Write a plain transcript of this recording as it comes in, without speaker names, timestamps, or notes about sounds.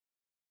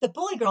The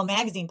Bully Girl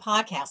Magazine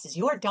podcast is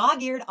your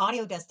dog-eared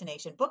audio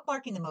destination,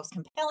 bookmarking the most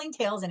compelling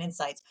tales and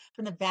insights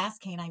from the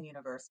vast canine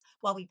universe.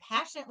 While we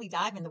passionately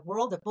dive in the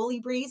world of bully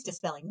breeds,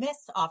 dispelling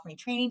myths, offering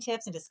training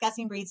tips, and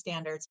discussing breed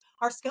standards,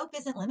 our scope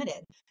isn't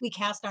limited. We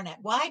cast our net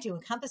wide to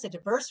encompass a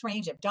diverse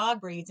range of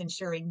dog breeds,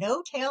 ensuring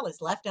no tale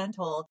is left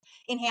untold.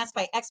 Enhanced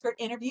by expert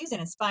interviews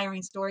and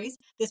inspiring stories,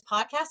 this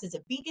podcast is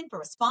a beacon for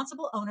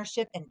responsible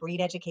ownership and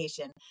breed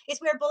education. It's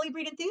where bully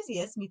breed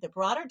enthusiasts meet the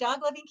broader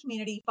dog-loving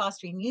community,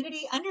 fostering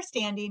unity,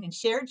 understanding, and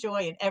shared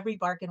joy in every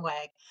bark and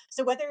wag.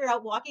 So whether you're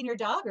out walking your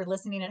dog or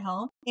listening at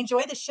home,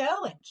 enjoy the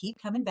show and keep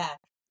coming back.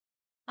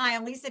 Hi,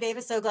 I'm Lisa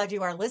Davis. So glad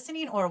you are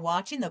listening or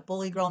watching the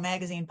Bully Girl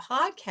Magazine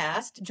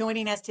podcast.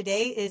 Joining us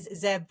today is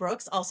Zeb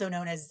Brooks, also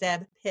known as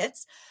Zeb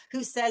Pitts,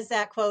 who says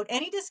that, quote,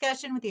 any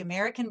discussion with the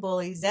American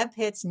bully, Zeb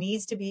Pitts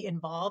needs to be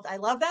involved. I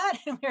love that.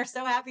 And we're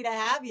so happy to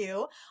have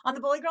you on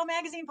the Bully Girl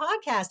Magazine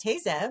podcast. Hey,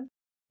 Zeb.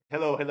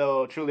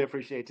 Hello. Truly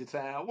appreciate your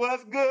time.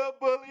 What's good,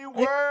 bully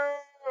world?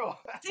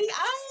 See,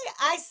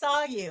 I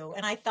saw you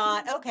and I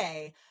thought,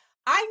 okay,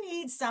 I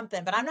need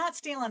something, but I'm not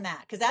stealing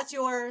that because that's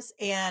yours,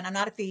 and I'm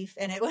not a thief.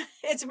 And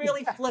it's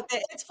really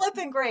flipping. It's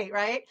flipping great,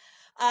 right?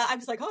 I'm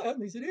just like, hi, I'm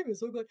Lisa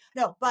Davis. So good.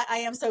 No, but I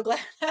am so glad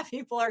that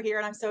people are here,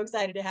 and I'm so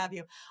excited to have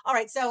you. All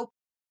right, so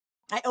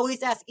I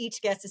always ask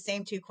each guest the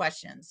same two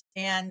questions,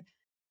 and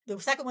the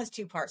second one's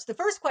two parts. The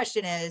first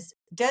question is,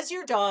 does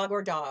your dog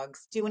or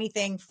dogs do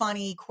anything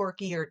funny,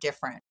 quirky, or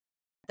different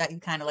that you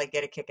kind of like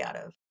get a kick out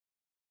of?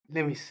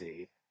 Let me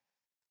see.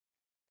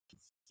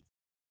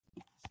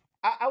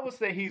 I would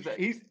say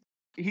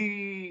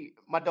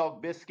my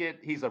dog Biscuit.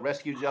 He's a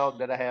rescue dog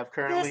that I have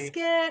currently.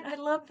 Biscuit, I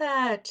love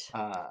that.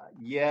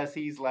 Yes,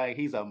 he's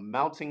a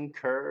mountain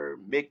cur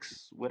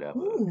mix,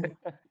 whatever.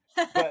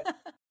 But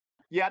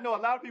yeah, I know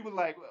a lot of people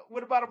like,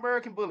 what about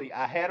American Bully?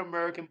 I had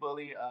American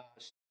Bully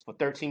for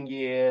 13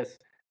 years.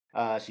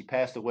 She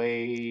passed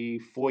away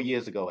 4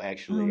 years ago,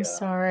 actually. I'm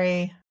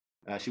sorry.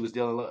 She was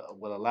dealing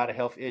with a lot of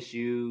health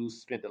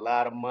issues, spent a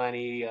lot of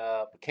money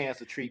for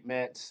cancer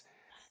treatments.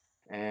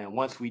 And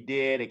once we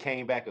did, it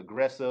came back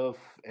aggressive.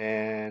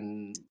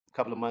 And a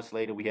couple of months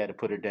later, we had to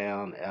put her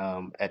down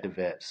at the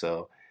vet.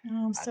 So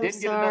I'm I so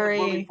didn't get another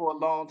bully sorry. for a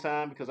long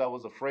time because I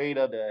was afraid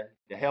of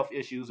the health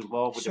issues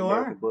involved with the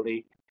American Sure.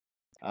 Bully.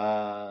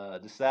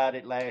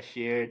 Decided last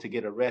year to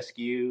get a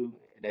rescue.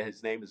 That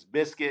his name is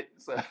Biscuit.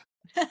 So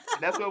and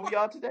that's where we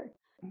are today.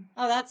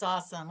 Oh, that's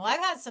awesome. Well, I've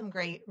had some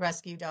great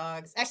rescue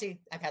dogs. Actually,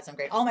 I've had some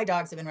great. All my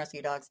dogs have been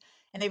rescue dogs,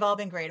 and they've all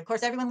been great. Of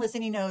course, everyone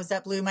listening knows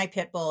that Blue, my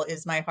pit bull,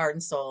 is my heart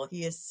and soul.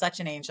 He is such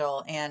an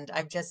angel, and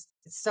I'm just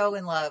so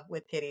in love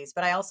with Pitties.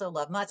 But I also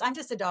love mutts. I'm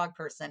just a dog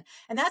person,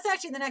 and that's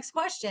actually the next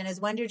question: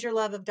 is when did your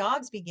love of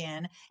dogs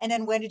begin, and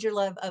then when did your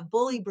love of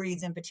bully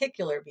breeds in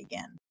particular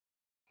begin?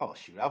 Oh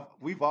shoot,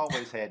 we've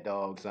always had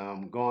dogs.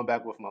 Going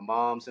back with my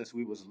mom since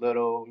we was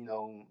little.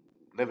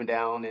 Living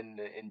down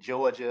in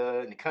Georgia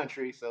in the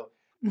country. So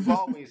we've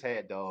always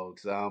had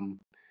dogs.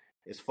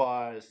 As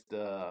far as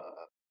the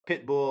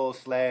pit bull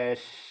slash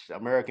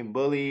American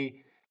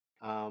Bully,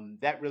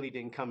 that really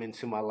didn't come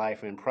into my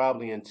life, and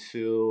probably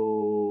until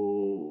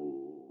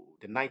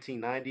the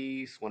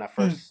 1990s when I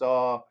first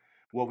saw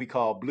what we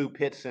call blue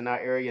pits in our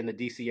area in the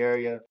DC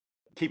area.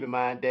 Keep in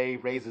mind,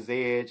 Dave Razor's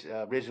Edge,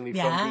 originally from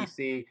Yeah.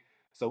 DC.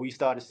 So we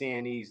started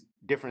seeing these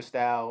different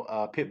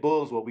style pit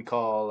bulls, what we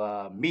call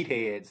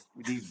meatheads,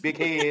 with these big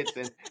heads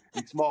and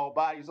these small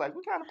bodies. Like,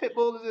 what kind of pit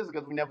bull is this?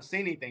 Because we never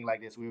seen anything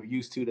like this. We were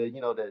used to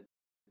the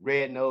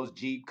red nose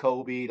Jeep,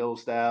 Kobe,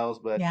 those styles.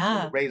 But when the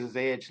Yeah. Razor's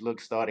Edge look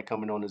started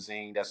coming on the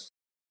scene, that's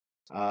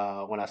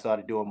when I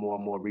started doing more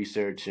and more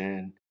research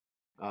and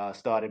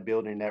started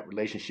building that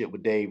relationship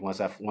with Dave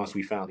once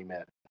we finally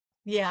met.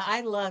 Yeah, I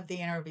love the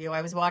interview.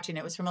 I was watching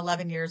it was from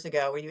 11 years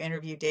ago where you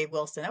interviewed Dave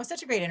Wilson. That was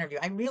such a great interview.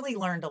 I really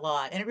learned a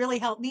lot. And it really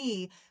helped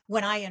me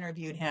when I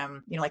interviewed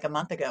him, like a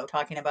month ago,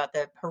 talking about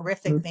the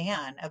horrific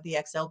ban of the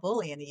XL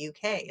bully in the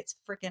UK. It's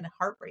freaking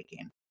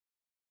heartbreaking.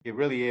 It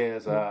really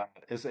is.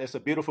 It's a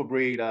beautiful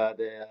breed.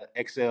 The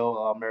XL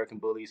American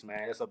Bullies,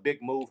 man. It's a big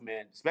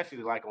movement,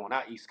 especially like on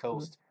our East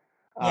Coast.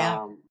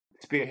 Yeah.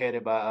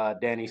 Spearheaded by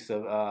Danny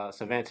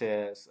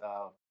Cervantes,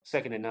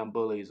 second to none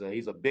bullies.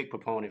 He's a big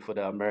proponent for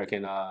the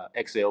American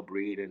XL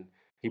breed, and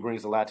he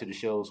brings a lot to the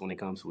shows when it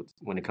comes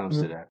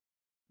to that.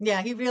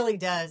 Yeah, he really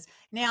does.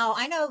 Now,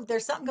 I know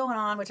there's something going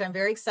on, which I'm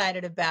very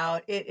excited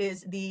about. It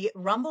is the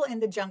Rumble in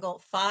the Jungle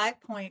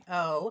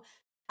 5.0.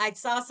 I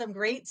saw some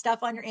great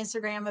stuff on your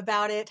Instagram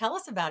about it. Tell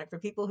us about it for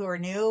people who are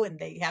new and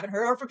they haven't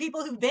heard, or for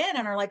people who've been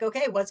and are like,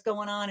 okay, what's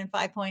going on in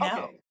 5.0?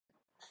 Okay,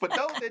 for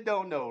those that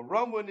don't know,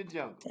 Rumble in the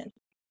Jungle,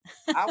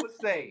 I would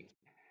say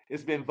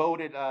it's been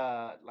voted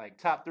like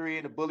top 3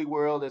 in the bully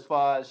world as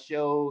far as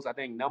shows. I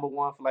think number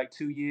 1 for like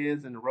 2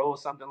 years in a row,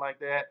 something like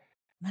that.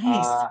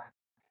 Nice.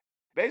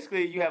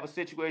 Basically, you have a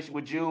situation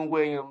with June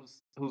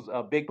Williams, who's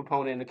a big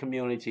proponent in the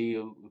community,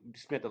 who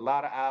spent a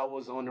lot of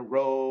hours on the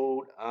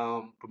road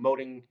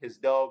promoting his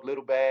dog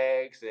Little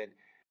Bags That's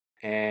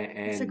a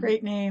and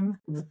great name.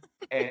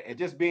 and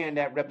just being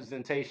that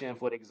representation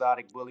for the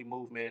exotic bully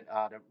movement,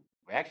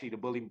 actually the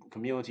bully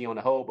community on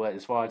the whole, but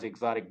as far as the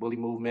exotic bully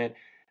movement,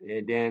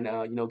 and then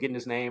getting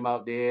his name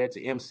out there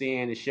to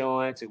MCing and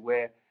showing to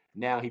where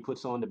now he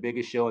puts on the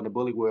biggest show in the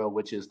bully world,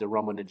 which is the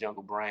Rumble in the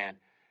Jungle brand.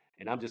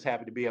 And I'm just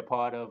happy to be a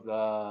part of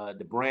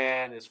the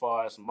brand as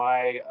far as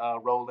my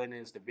role in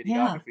is the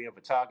Yeah. videography and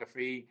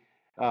photography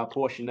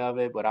portion of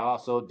it. But I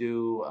also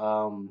do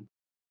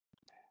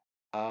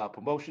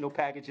promotional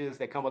packages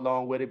that come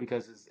along with it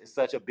because it's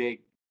such a big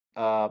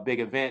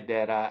event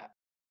that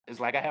it's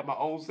like I have my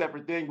own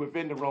separate thing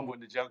within the Rumble in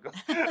the Jungle.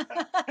 I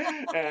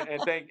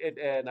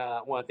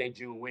want to thank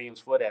June Williams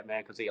for that,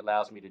 man, because he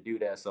allows me to do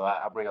that. So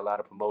I bring a lot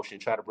of promotion,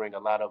 try to bring a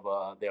lot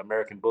of the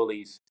American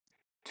bullies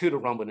to the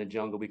Rumble in the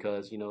Jungle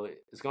because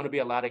it's going to be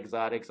a lot of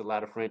exotics, a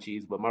lot of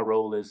Frenchies, but my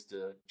role is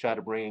to try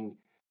to bring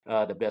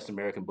the best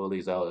American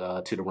bullies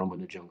out to the Rumble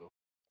in the Jungle.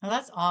 Oh,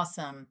 that's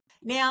awesome.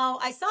 Now,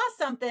 I saw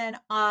something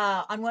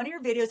on one of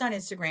your videos on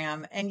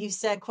Instagram, and you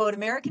said, "quote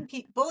American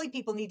bully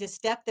people need to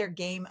step their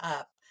game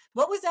up."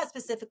 What was that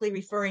specifically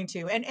referring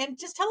to? And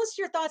just tell us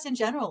your thoughts in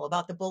general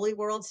about the bully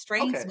world,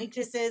 strengths, Okay,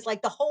 weaknesses,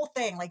 like the whole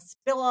thing. Like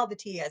spill all the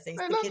tea, as man,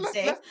 the kids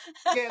say.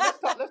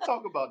 let's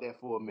talk about that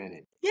for a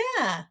minute.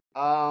 Yeah,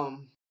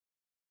 Um,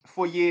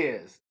 for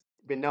years,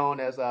 been known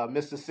as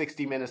Mr.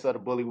 60 Minutes of the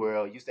Bully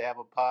World. Used to have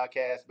a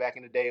podcast back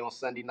in the day on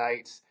Sunday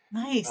nights,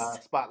 nice.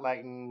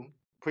 spotlighting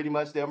pretty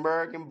much the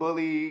American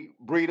bully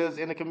breeders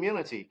in the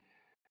community.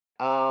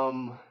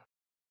 Um,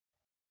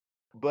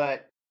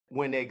 but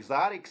when the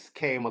exotics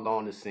came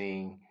along the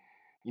scene,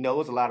 it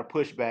was a lot of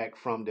pushback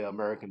from the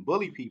American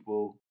bully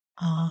people,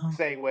 Oh,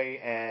 same way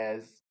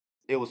as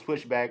it was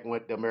pushback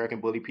with the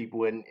American bully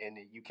people in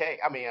the UK.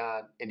 I mean,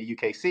 in the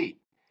UKC.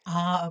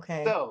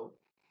 okay. So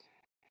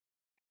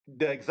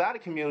the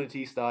exotic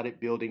community started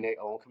building their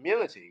own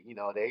community.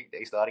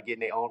 They started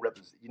getting their own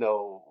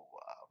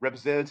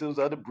representatives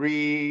of the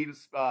breed,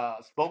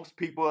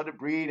 spokespeople of the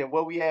breed, and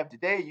what we have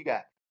today, you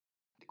got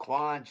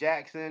Quan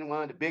Jackson,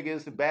 one of the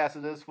biggest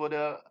ambassadors for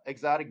the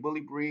exotic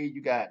bully breed.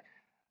 You got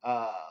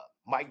uh,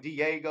 Mike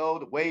Diego,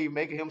 the wave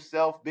making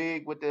himself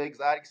big with the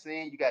exotic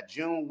scene. You got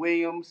June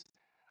Williams.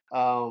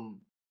 Um,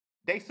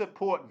 they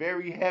support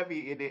very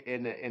heavy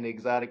in the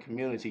exotic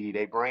community.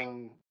 They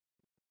bring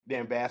the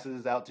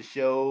ambassadors out to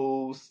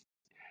shows,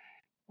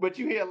 but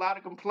you hear a lot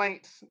of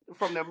complaints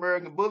from the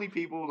American bully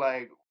people,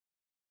 like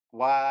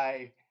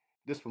why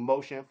this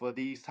promotion for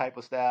these type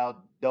of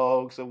style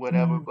dogs or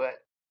whatever. Mm. But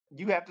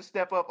you have to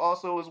step up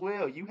also as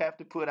well. You have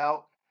to put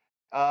out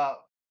uh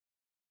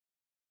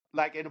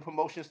like in a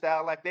promotion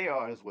style like they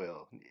are as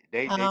well. Oh,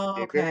 They're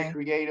very okay.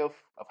 creative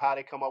of how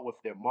they come up with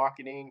their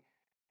marketing,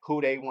 who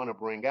they want to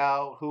bring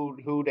out,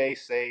 who they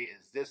say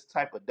is this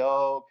type of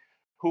dog,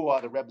 who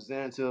are the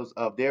representatives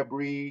of their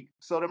breed.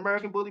 So the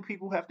American bully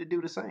people have to do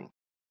the same.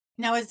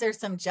 Now, is there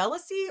some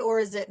jealousy, or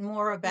is it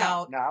more No,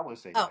 about? no, I wouldn't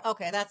say Oh, that.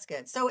 okay, that's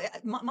good. So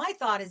my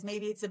thought is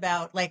maybe it's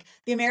about like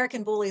the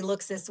American bully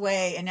looks this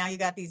way, and now you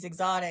got these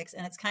exotics,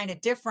 and it's kind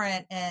of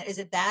different. Is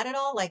it that at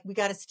all? Like we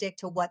got to stick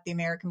to what the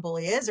American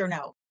bully is, or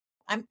no?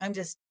 I'm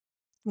just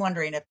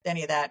wondering if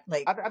any of that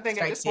like I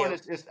think at this strikes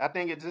point you. it's I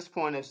think at this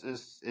point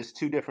it's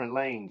two different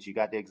lanes. You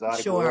got the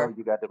exotic Sure. world,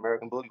 you got the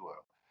American bully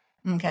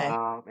world. Okay.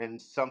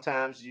 And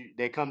sometimes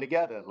they come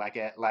together,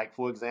 like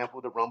for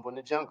example the Rumble in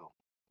the Jungle.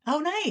 Oh,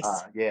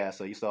 nice. Yeah,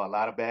 so you saw a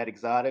lot of bad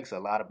exotics, a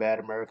lot of bad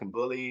American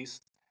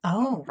bullies.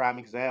 Oh. Prime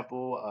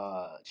example,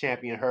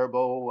 Champion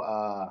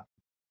Herbo,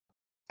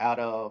 out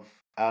of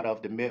out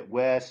of the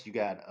Midwest. You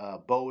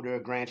got Boulder,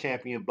 Grand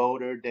Champion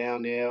Boulder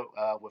down there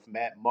with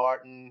Matt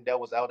Martin. That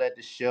was out at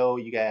the show.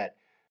 You got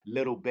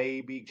Little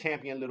Baby,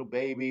 Champion Little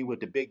Baby with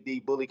the Big D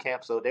Bully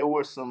Camp. So there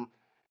were some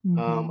Hmm.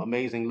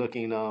 amazing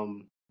looking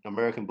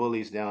American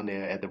bullies down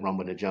there at the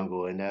Rumble in the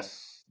Jungle, and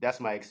that's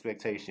my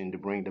expectation to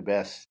bring the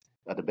best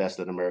of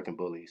the American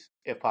bullies,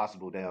 if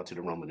possible, down to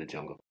the Rumble in the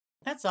Jungle.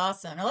 That's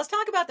awesome. Now let's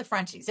talk about the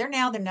Frenchies. They're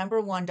now the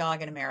number one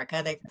dog in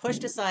America. They've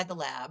pushed aside the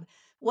lab.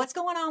 What's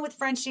going on with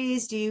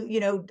Frenchies?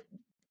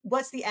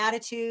 What's the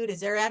attitude? Is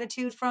there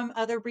attitude from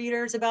other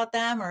breeders about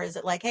them? Or is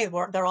it like, hey,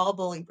 they're all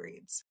bully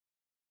breeds?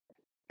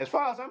 As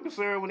far as I'm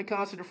concerned, when it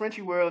comes to the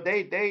Frenchie world,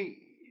 they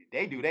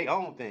do their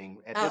own thing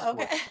at this Oh,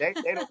 point. okay.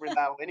 They don't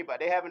rely on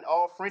anybody. They having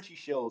all Frenchie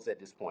shows at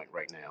this point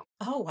right now.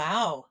 Oh,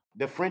 wow.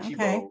 The Frenchie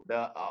Okay. Bowl,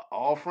 the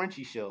all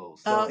Frenchie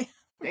shows. Oh, So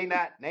they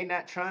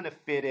not trying to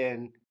fit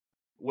in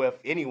with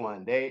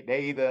anyone. They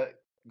either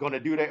gonna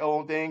do their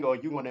own thing or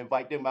you're gonna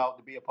invite them out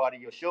to be a part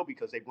of your show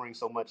because they bring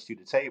so much to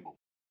the table.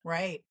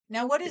 right.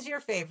 Now, what is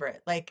your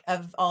favorite, like,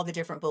 of all the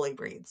different bully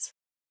breeds?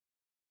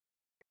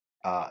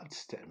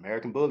 It's the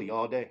American Bully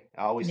all day.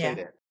 I always say Yeah.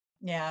 that.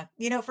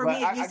 Yeah. For But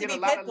me, it I used to get a be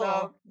lot pit of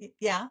love. bull.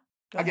 Yeah.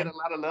 Go I get a ahead.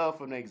 lot of love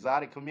from the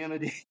exotic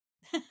community.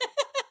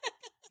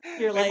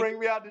 You're They like, bring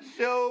me out to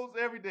shows,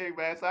 everything,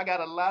 man. So I got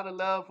a lot of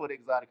love for the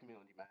exotic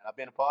community, man. I've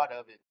been a part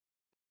of it.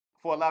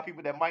 For a lot of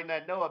people that might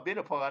not know, I've been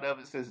a part of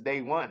it since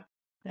day one.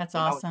 that's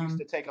And I used awesome.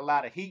 to take a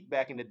lot of heat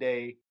back in the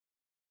day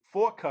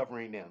for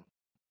covering them.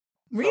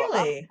 So a lot of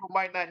Really? people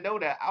might not know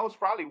that I was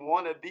probably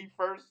one of the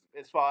first,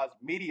 as far as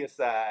media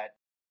side,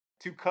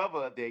 to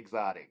cover the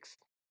exotics.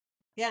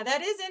 Yeah,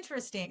 that is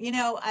interesting.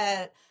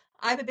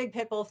 I'm a big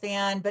pit bull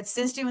fan, but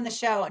since doing the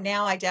show,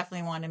 now I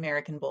definitely want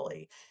American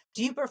Bully.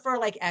 Do you prefer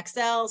like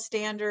XL,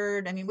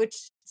 standard? I mean,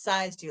 which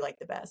size do you like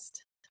the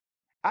best?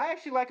 I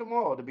actually like them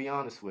all, to be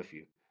honest with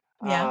you.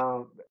 Yeah,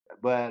 Um,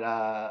 but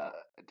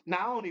now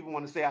I don't even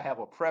want to say I have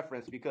a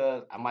preference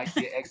because I might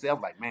see an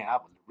XL, like, man, I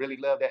would really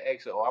love that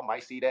XL. Or I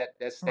might see that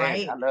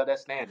standard. I right, love that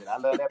standard. I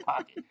love that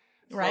pocket.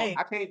 So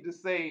I right. can't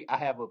just say I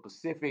have a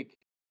specific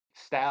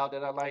style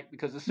that I like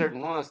because there's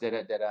certain ones that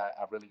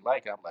I really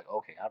like. I'm like,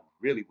 okay, I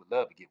really would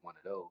love to get one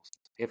of those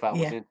if I was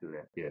Yeah. into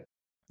that. Yeah.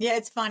 Yeah,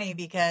 it's funny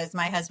because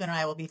my husband and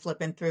I will be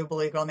flipping through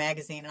Bully Girl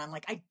magazine and I'm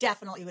like, I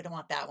definitely wouldn't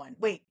want that one.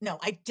 Wait, no,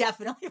 I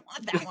definitely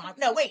want that one.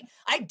 No, wait,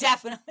 I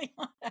definitely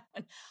want that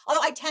one. Although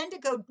I tend to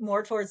go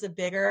more towards the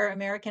bigger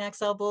American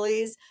XL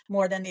bullies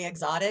more than the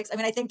exotics. I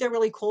mean, I think they're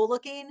really cool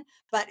looking,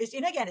 but it's,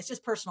 and again, it's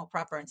just personal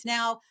preference.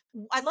 Now,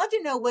 I'd love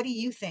to know, what do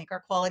you think are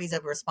qualities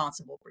of a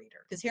responsible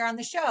breeder? Because here on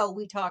the show,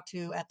 we talk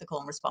to ethical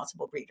and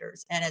responsible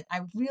breeders. And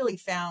I really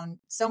found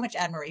so much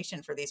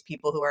admiration for these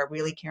people who are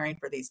really caring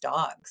for these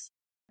dogs.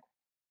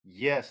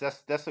 Yes,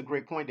 that's a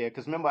great point there.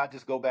 Because remember, I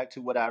just go back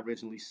to what I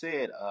originally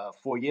said.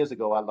 4 years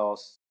ago, I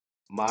lost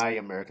my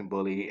American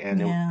Bully,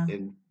 Yeah,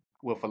 and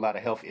with a lot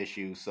of health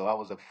issues. So I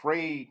was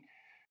afraid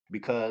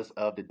because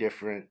of the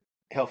different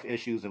health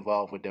issues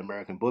involved with the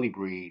American Bully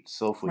breed.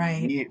 So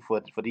right.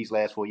 for these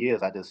last 4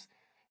 years, I just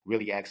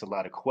really asked a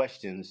lot of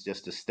questions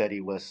just to study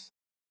what's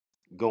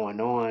going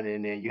on,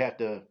 and then you have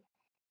to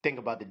think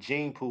about the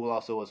gene pool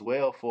also as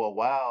well. For a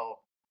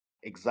while,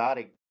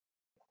 exotic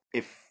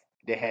if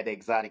they had the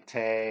exotic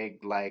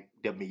tag, like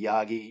the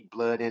Miyagi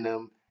blood in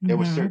them, there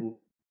were Hmm. certain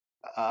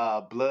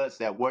bloods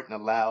that weren't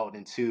allowed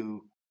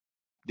into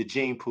the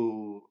gene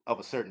pool of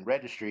a certain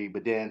registry.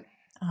 But then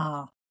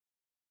Oh,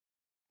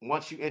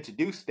 once you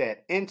introduce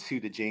that into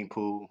the gene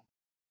pool,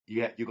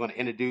 you're going to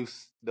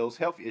introduce those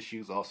health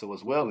issues also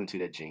as well into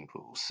that gene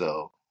pool.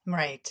 So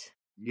right.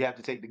 you have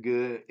to take the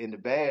good and the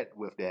bad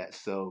with that.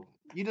 So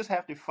you just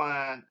have to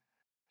find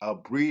a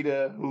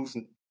breeder who's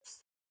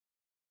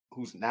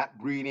not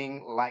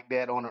breeding like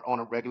that on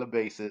a regular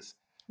basis,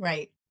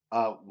 Right.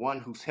 one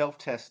who's health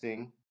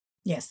testing.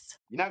 Yes.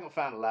 You're not gonna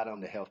find a lot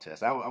on the health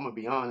test. I'm gonna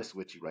be honest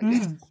with you right there.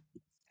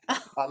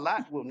 Mm. A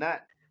lot will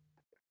not.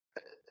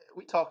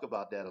 We talk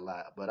about that a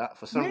lot, but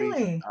for some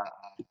reason, Really?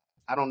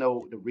 I don't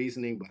know the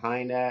reasoning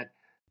behind that.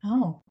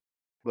 Oh,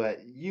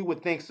 But you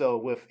would think so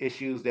with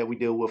issues that we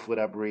deal with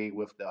our breed,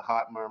 with the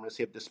heart murmurs,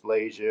 hip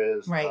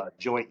dysplasias, right.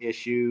 joint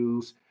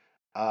issues,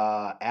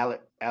 uh,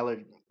 aller-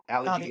 aller- Oh,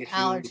 allergy the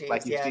issues,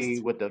 like allergies. you've Yes.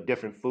 seen with the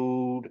different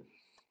food.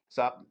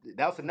 So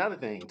that was another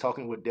thing,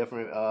 talking with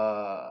different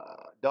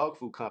dog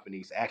food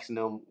companies, asking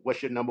them,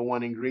 what's your number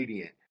one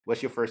ingredient?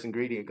 What's your first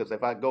ingredient? Because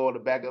if I go on the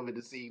back of it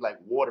to see like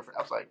water,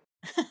 I was like,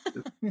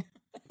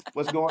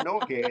 what's going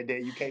on here? And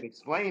then you can't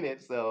explain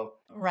it. So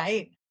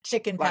Right.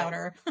 Chicken like,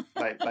 powder.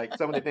 like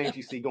some of the things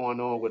you see going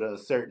on with a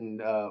certain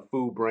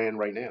food brand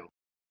right now.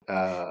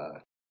 Uh,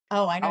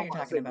 Oh, I I know what don't you're want to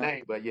talking say the about.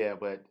 name, but yeah,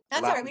 but a That's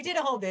all lot right. of We people.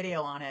 did a whole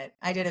video on it.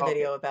 I did a Okay.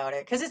 video about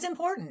it because it's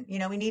important.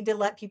 We need to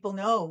let people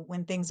know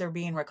when things are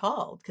being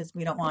recalled because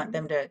we don't want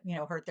them to,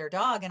 hurt their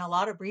dog. And a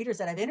lot of breeders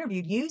that I've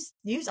interviewed use,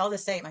 I'll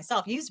just say it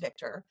myself, use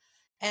Victor.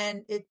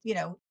 And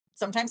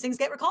sometimes things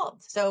get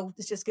recalled. So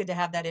it's just good to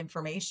have that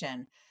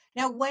information.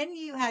 Now, when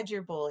you had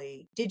your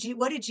bully,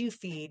 what did you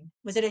feed?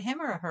 Was it a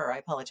him or a her? I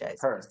apologize.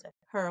 I Her. missed it.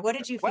 Her. What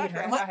did you Well, feed her?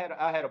 actually, And what?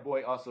 I had a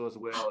boy also as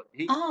well.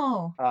 He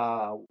Oh,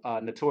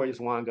 Notorious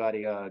Juan got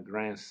a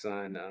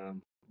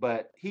grandson,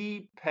 but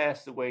he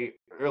passed away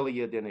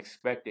earlier than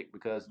expected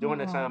because during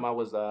the oh, time I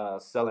was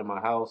selling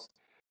my house,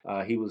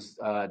 he was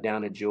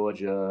down in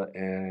Georgia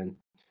and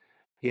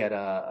he had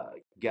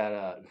got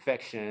a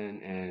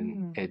infection and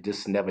hmm. it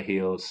just never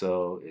healed.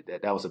 So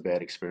that was a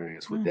bad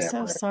experience with I'm that.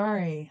 so But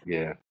sorry.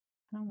 yeah,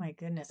 Oh my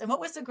goodness. And what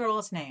was the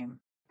girl's name?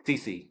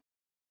 TC.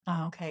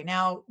 Oh, okay.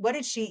 Now, what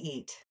did she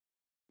eat?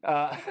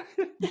 Uh,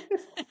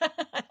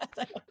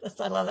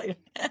 I love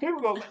that. here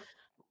we go.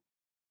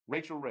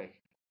 Rachel Ray.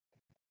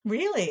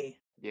 Really?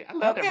 Yeah, I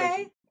love that Rachel.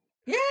 Okay.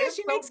 Yeah, It's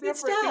she so makes good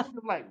different. stuff.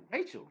 People are like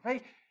Rachel,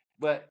 right?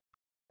 But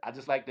I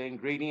just like the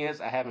ingredients.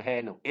 I haven't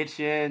had no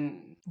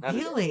itching, none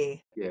of that.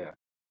 Really? Yeah,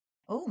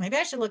 Oh, maybe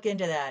I should look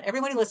into that.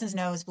 Everyone who listens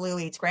knows Blue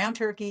eats ground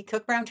turkey,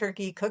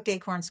 cooked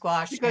acorn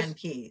squash, and because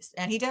peas.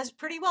 And he does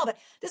pretty well. But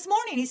this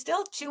morning, he's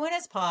still chewing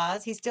his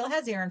paws. He still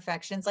has ear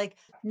infections. Like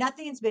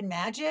nothing's been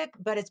magic,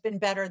 but it's been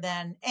better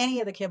than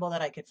any of the kibble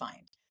that I could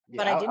find.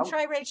 But yeah, I didn't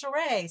try Rachel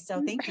Ray,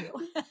 so thank you.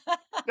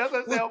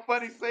 doesn't sound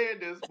funny saying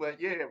this, but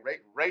yeah,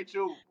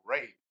 Rachel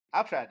Ray.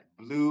 I've tried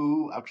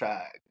blue. I've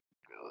tried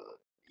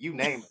you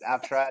name it.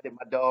 I've tried it.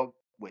 My dog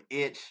with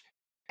itch,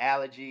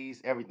 allergies,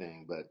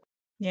 everything. But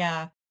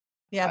Yeah.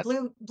 Yeah, I,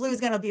 Blue's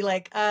gonna be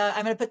like,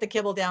 I'm gonna put the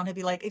kibble down. He'll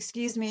be like,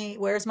 excuse me,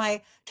 where's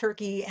my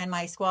turkey and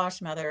my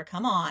squash, mother?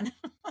 Come on.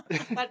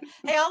 But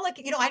hey, I'll look,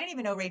 I didn't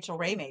even know Rachel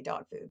Ray made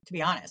dog food, to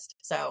be honest.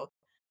 So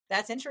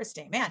that's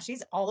interesting. Man,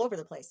 she's all over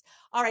the place.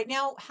 All right.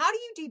 Now, how do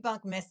you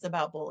debunk myths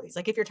about bullies?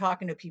 Like if you're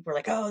talking to people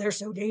like, oh, they're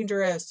so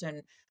dangerous,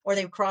 or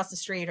they cross the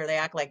street or they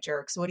act like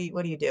jerks. What do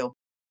you do?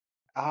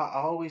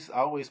 I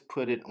always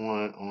put it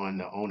on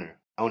the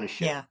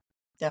ownership. Yeah,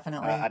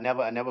 definitely. I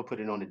never put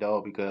it on the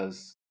dog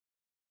because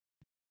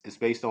it's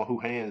based on who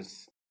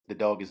hands the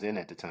dog is in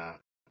at the time.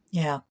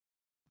 Yeah.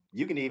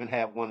 You can even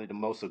have one of the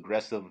most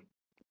aggressive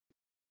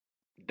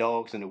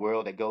dogs in the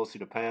world that goes to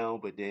the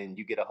pound, but then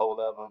you get a hold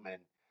of him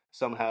and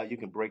somehow you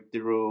can break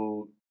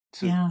through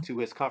Yeah. to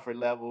his comfort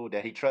level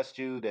that he trusts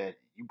you. That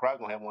you probably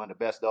gonna have one of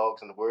the best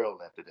dogs in the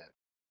world after that.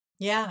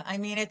 Yeah, I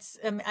mean,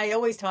 I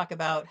always talk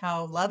about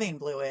how loving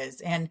Blue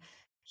is. And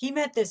he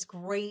met this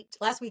great,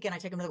 last weekend I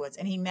took him to the woods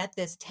and he met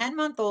this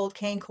 10-month-old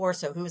cane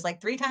corso who was like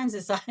 3 times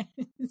his size.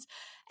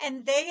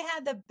 And they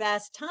had the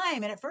best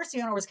time. And at first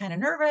the owner was kind of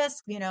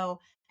nervous,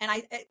 and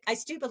I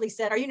stupidly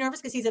said, "Are you nervous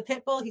because he's a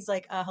pit bull?" He's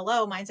like,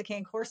 "Hello, mine's a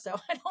cane corso."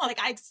 I don't like,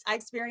 I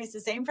experienced the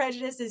same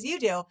prejudice as you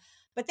do,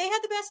 but they had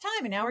the best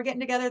time. And now we're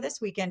getting together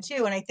this weekend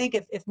too. And I think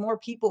if more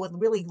people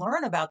would really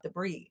learn about the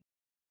breed,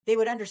 they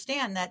would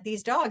understand that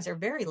these dogs are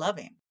very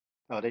loving.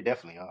 Oh, they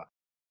definitely are.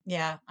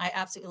 Yeah, I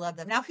absolutely love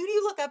them. Now, who do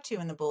you look up to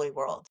in the bully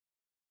world?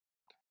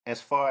 As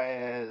far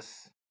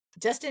as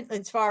Just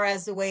as far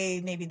as the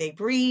way maybe they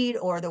breed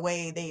or the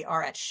way they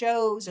are at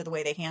shows or the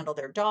way they handle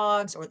their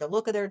dogs or the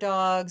look of their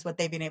dogs, what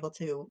they've been able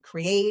to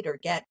create or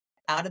get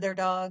out of their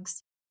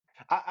dogs.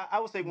 I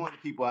would say one of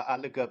the people I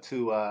look up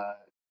to,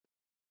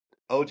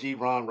 OG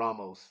Ron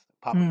Ramos,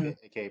 Papa Hmm, Pitt,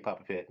 aka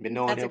Papa Pitt. Been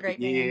knowing that's a him for great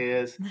name.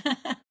 years.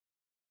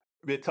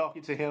 Been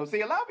talking to him.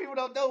 See, a lot of people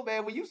don't know,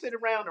 man. When you sit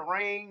around the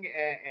ring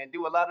and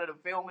do a lot of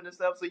the filming and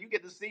stuff, so you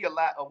get to see a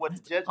lot of what the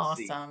That's judges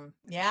see. awesome.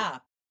 Yeah.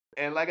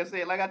 And like I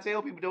said, like I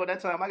tell people during that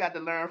time, I got to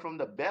learn from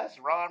the best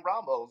Ron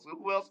Ramos.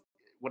 Who else?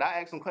 When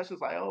I ask him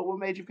questions like, "Oh, what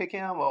made you pick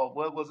him?" or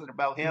 "What was it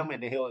about him?"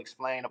 and then he'll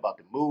explain about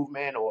the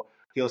movement, or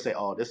he'll say,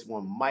 "Oh, this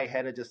one might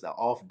have just an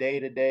off day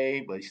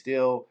today, but he's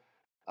still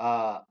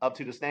up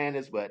to the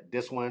standards. But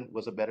this one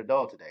was a better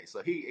dog today."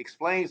 So he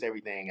explains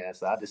everything, and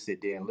so I just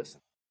sit there and listen.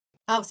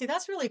 Oh, see,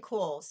 that's really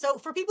cool. So,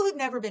 for people who've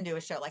never been to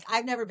a show, like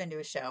I've never been to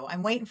a show,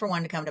 I'm waiting for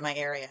one to come to my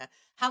area.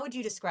 How would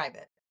you describe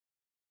it?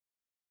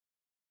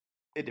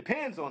 It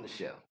depends on the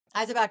show,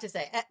 I was about to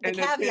say the and it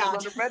depends caveat. on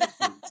the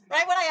registry.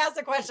 Right when I asked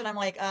the question, I'm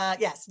like,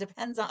 yes,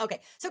 depends on. Okay,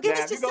 so give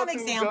Now, us if you just some go to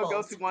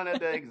examples. one of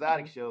the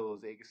exotic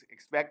shows,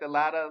 expect a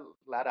lot of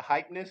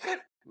hypeness,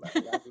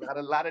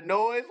 lot of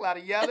noise, a lot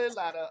of yelling,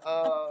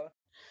 a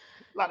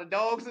lot of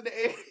dogs in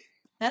the air.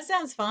 That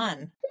sounds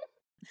fun.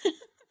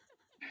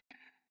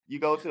 You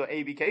go to an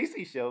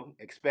ABKC show,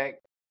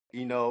 expect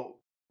you know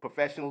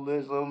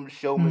professionalism, Hmm.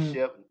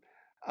 showmanship.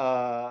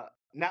 Uh,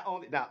 not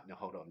only now, no,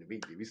 hold on, let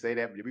me say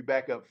that. Let me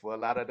back up for a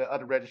lot of the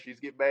other registries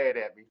get mad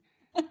at me.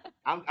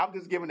 I'm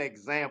just giving an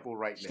example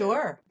right now.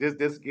 Sure.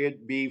 This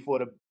could be for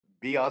the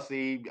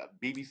BRC,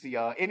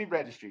 BBC, any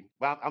registry.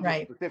 But I'm just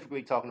Right.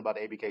 specifically talking about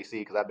the ABKC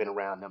because I've been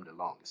around them the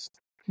longest.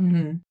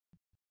 Hmm.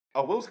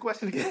 Oh, what was the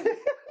question again?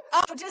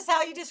 Oh, just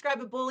how you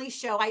describe a bully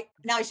show. I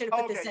should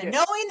have put this Okay, in,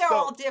 yeah. knowing they're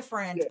all So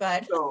different, yeah,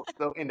 but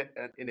so in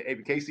the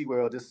ABKC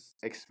world, just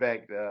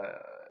expect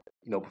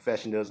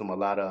professionalism, a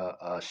lot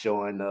of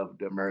showing of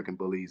the American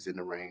bullies in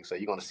the ring. So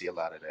you're gonna see a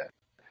lot of that.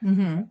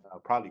 hmm.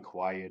 Probably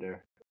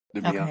quieter,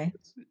 to be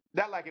honest. Okay.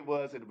 Not like it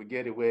was in the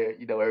beginning where,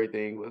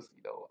 everything was,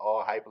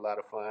 all hype, a lot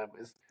of fun,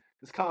 but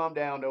it's calmed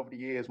down over the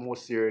years, more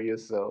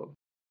serious, so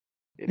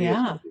it is what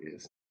Yeah. it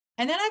is.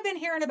 And then I've been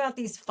hearing about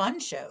these fun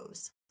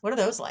shows. What are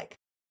those like?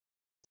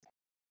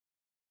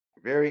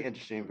 Very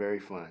interesting, very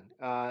fun.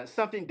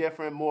 Something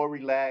different, more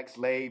relaxed,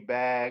 laid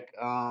back,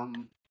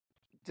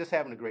 just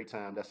having a great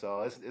time, that's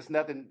all. It's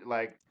nothing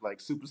like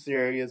super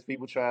serious.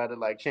 People try to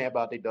like champ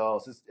out their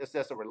dogs. It's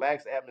just a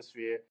relaxed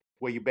atmosphere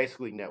where you're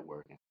basically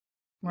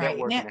Right.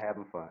 networking Now, and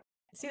having fun.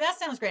 see, that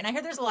sounds great. And I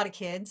hear there's a lot of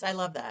kids. I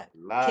love that. A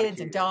lot of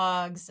Kids and kids.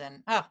 dogs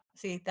and oh,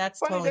 see, that's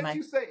totally my.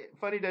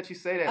 Funny that you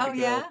say that Oh because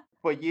yeah.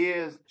 for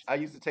years I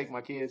used to take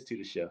my kids to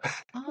the show.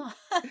 Oh.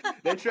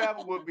 They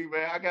travel with me,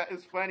 man.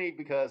 It's funny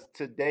because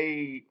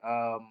today,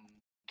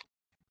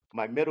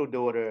 my middle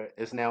daughter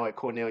is now at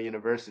Cornell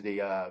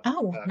University, Oh,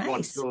 going to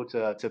nice. school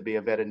to be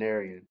a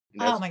veterinarian.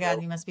 And Oh that's my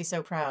God, you must be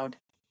so proud.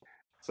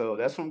 so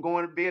that's from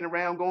being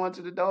around, going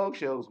to the dog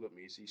shows with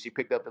me. She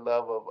picked up the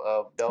love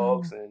of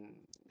dogs, Oh. and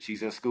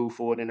she's in school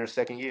for it in her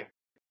second year.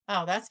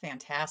 Oh, that's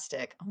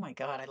fantastic. Oh my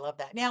God, I love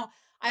that. Now,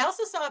 I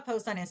also saw a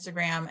post on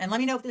Instagram, and let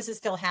me know if this is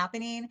still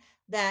happening,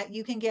 that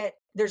you can get,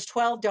 there's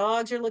 12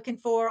 dogs you're looking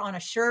for on a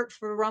shirt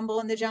for Rumble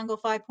in the Jungle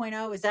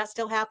 5.0. Is that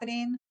still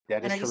happening?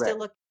 That And is are you still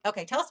correct.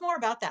 okay, tell us more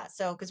about that.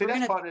 So, because See, we're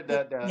that's gonna part of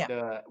put, yeah,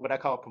 the what I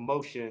call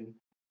promotion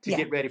to yeah.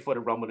 get ready for the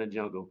Rumble in the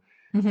Jungle.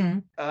 Hmm.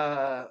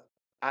 Uh,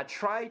 I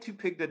try to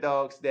pick the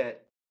dogs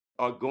that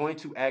are going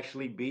to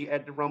actually be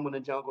at the Rumble in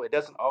the Jungle. It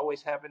doesn't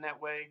always happen that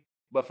way,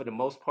 but for the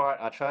most part,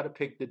 I try to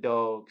pick the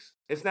dogs.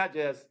 It's not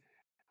just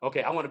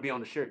okay, I want to be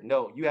on the shirt.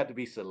 No, you have to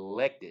be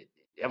selected.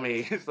 I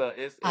mean, it's a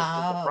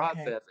Oh, okay.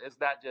 process. It's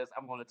not just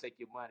I'm going to take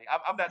your money.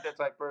 I'm not that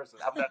type of person.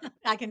 I'm not.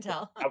 I can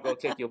tell. I'm going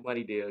to take your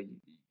money deal.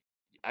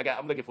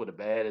 I'm looking for the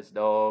baddest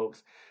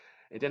dogs,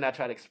 and then I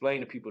try to explain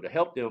to people to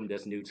help them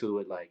that's new to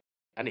it. Like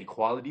I need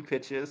quality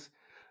pictures.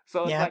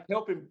 So it's Yep. like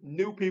helping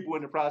new people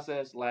in the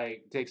process,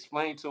 like to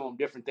explain to them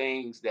different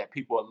things that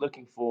people are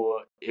looking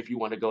for if you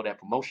want to go that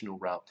promotional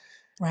route.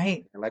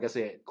 Right. And like I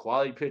said,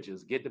 quality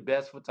pictures. Get the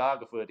best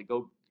photographer to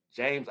go,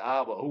 James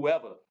Alba,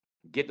 whoever.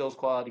 Get those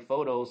quality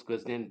photos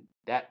because then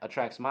that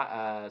attracts my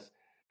eyes.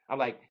 I'm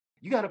like,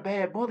 you got a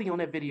bad bully on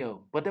that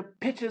video, but the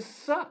pictures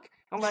suck.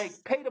 I'm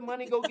like, pay the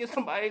money, go get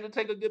somebody to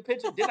take a good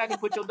picture. Then I can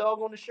put your dog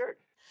on the shirt.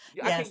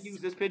 I can't Yes.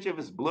 use this picture if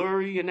it's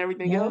blurry and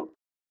everything Yep. else.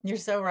 You're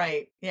so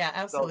right. Yeah,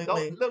 So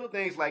absolutely. little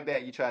things like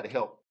that, you try to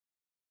help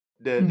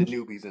the Mhm.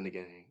 newbies in the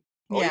game,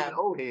 or even Yeah.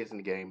 old heads in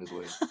the game as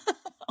well.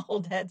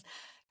 Old heads.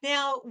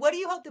 Now, what do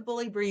you hope the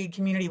bully breed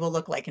community will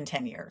look like in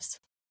 10 years?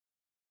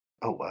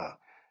 Oh wow.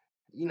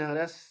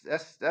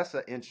 That's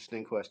an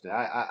interesting question.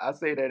 I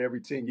say that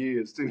every 10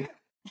 years too.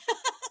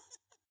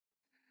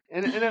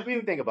 And I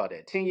mean, think about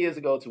that. 10 years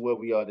ago to where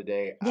we are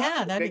today,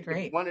 Yeah, that'd be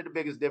great. one of the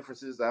biggest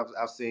differences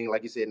I've seen,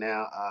 like you said,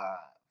 now,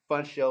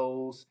 fun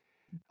shows,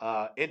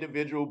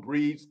 individual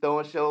breeds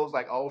throwing shows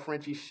like all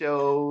Frenchie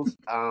shows.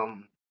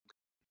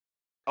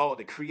 Oh,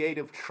 the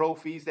creative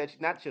trophies that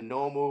not your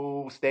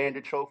normal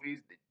standard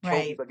trophies. The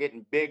trophies Right. are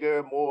getting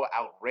bigger, more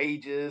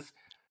outrageous.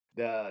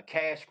 The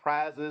cash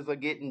prizes are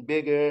getting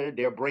bigger.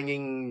 They're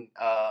bringing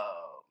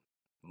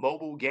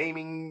mobile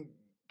gaming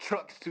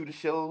trucks to the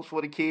shows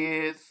for the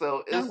kids.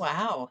 So Oh,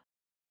 wow.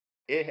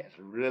 it has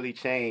really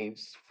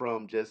changed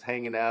from just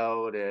hanging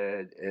out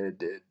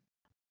and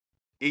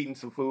eating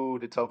some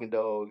food and talking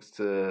dogs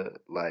to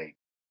like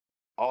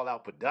all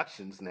out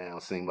productions now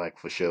seem like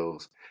for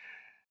shows.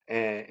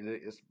 And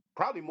it's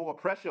probably more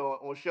pressure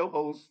on show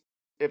hosts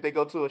if they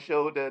go to a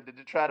show to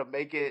try to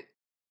make it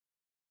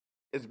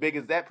as big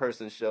as that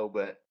person's show,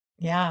 but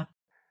Yeah.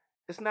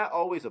 it's not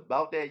always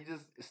about that. You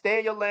just stay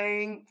in your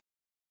lane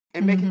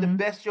and make it the Mhm.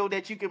 best show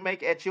that you can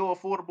make at your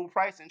affordable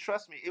price. And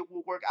trust me, it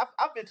will work.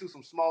 I've been to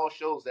some small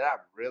shows that I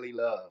really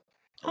love.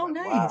 I'm Oh,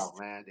 like, wow, nice.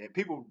 man. And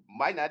people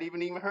might not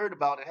even heard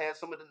about it. Had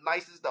some of the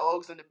nicest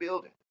dogs in the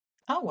building.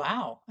 Oh,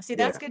 wow. See,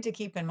 that's Yeah. good to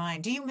keep in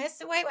mind. Do you miss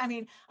the way? I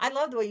mean, I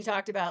love the way you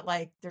talked about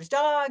like there's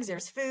dogs,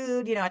 there's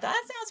food. I thought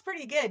that sounds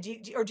pretty good.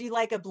 Or do you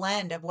like a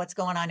blend of what's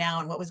going on now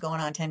and what was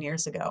going on 10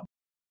 years ago?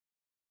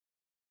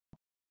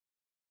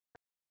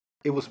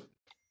 It was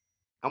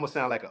I'm gonna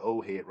sound like an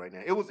old head right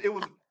now. It was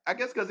I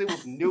guess because it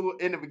was new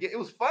in the beginning. It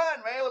was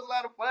fun, man. It was a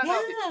lot of fun out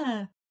there.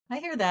 Yeah, I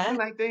hear Then that.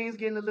 like things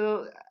getting a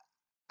little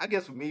I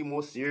guess for me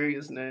more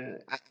serious now.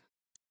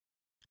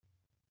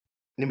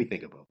 Let me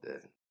think about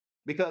that.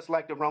 Because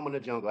like the Rum in the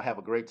Jungle, I have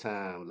a great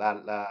time.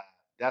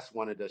 That's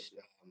one of the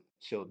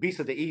shows. Beast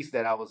of the East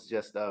that I was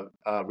just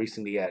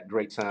recently at.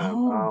 Great time.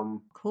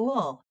 Oh,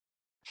 cool.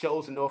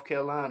 Shows in North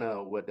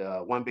Carolina with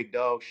One Big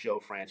Dog Show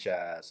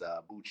franchise.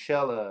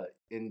 Buchella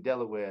in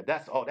Delaware.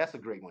 That's a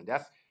great one.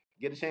 That's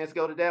get a chance to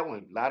go to that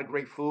one. A lot of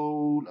great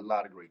food, a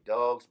lot of great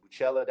dogs.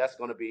 Buchella. That's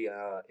going to be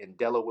in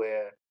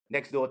Delaware,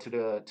 next door to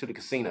the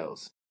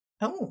casinos.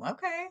 Oh,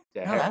 okay.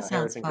 The No, that sounds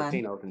Harrison fun.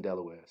 Casinos in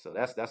Delaware. So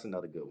that's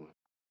another good one.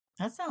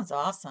 That sounds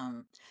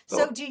awesome.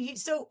 So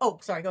So oh,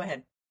 sorry, go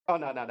ahead. oh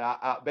no.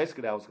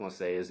 Basically, what I was gonna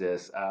say is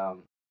this.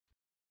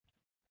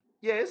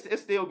 Yeah,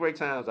 it's still great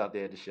times out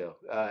there at the show.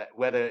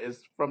 Whether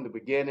it's from the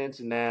beginning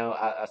to now,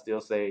 I still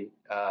say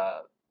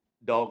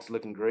dogs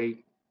looking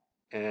great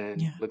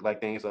and Yeah. look like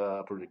things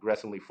are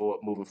progressively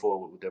moving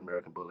forward with the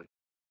American Bully.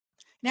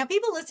 Now,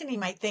 people listening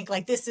might think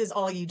like this is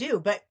all you do,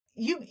 but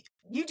you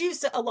do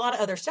a lot of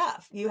other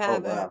stuff. You Oh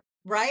have a wow!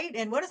 right.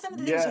 And what are some of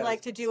the things you like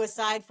Yes. to do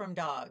aside from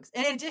dogs,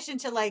 in addition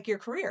to like your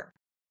career?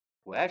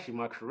 Well, actually,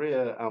 my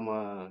career, I'm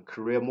a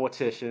career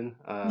mortician,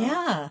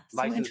 Yeah, so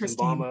licensed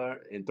interesting. embalmer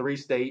in 3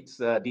 states,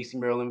 DC,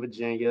 Maryland,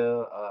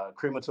 Virginia,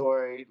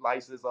 crematory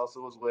license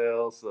also as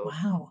well. So,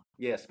 Wow.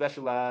 yeah,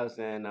 specialized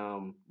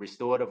in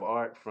restorative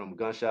art from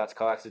gunshots,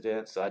 car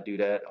accidents. So I do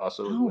that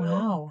also as Oh, well.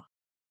 wow.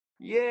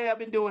 Yeah, I've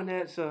been doing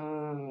that,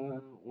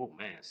 oh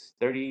man, it's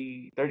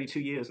 32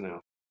 years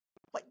now.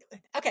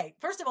 Okay,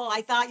 first of all,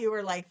 I thought you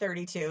were like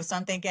 32, so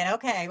I'm thinking,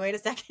 okay, wait a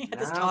second, you got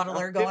this Now I'm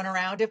toddler going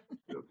around.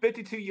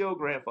 52-year-old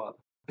grandfather.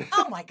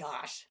 Oh my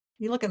gosh,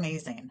 you look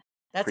amazing.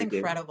 That's Appreciate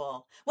it.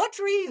 incredible. What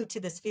drew you to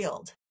this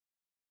field?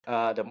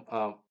 The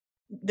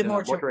The mortuary,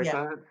 mortuary yeah,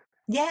 science.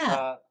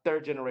 yeah.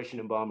 Third generation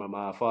embalmer.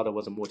 My father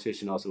was a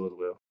mortician also as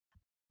well.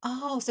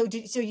 Oh,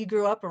 so you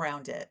grew up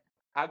around it.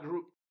 I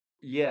grew.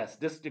 Yes,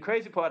 this the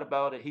crazy part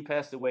about it. He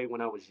passed away when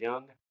I was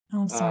young,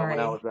 Oh, I'm when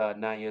I sorry. was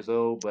 9 years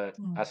old. But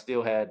Oh. I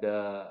still had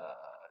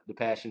the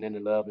passion and the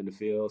love in the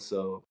field.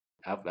 So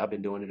I've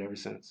been doing it ever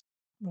since.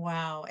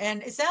 Wow.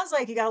 And it sounds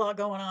like you got a lot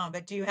going on,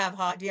 but do you have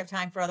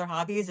time for other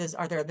hobbies?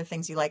 Are there other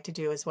things you like to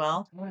do as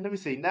well? Well, let me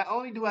see. Not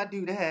only do I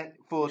do that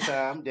full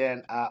time,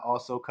 then I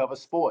also cover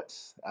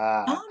sports.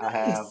 Oh, I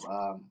have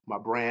nice. my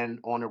brand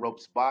On the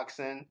Ropes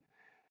Boxing.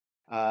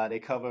 I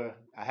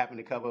happen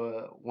to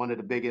cover one of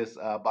the biggest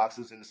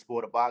boxers in the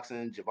sport of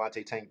boxing,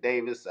 Javante Tank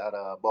Davis out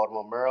of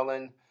Baltimore,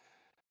 Maryland.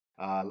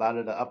 A lot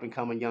of the up and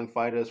coming young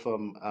fighters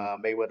from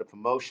Mayweather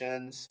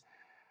Promotions.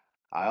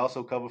 I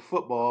also cover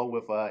football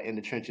with In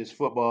the Trenches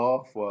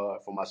football for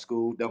my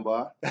school,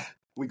 Dunbar,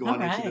 We All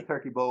going into the right.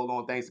 Turkey Bowl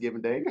on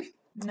Thanksgiving Day.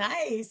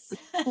 Nice.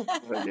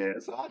 Yeah,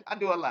 so I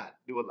do a lot.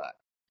 Do a lot.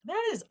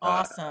 That is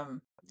Uh,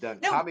 awesome. done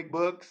No, comic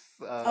books.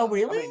 oh, I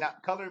really? mean,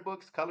 not coloring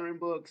books. Coloring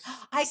books.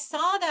 I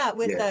saw that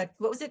with Yeah,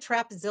 what was it,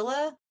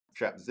 Trapzilla?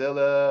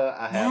 Trapzilla.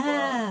 I have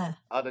Yeah,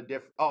 other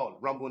different. Oh,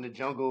 Rumble in the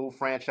Jungle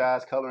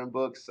franchise coloring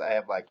books. I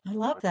have like I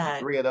love that.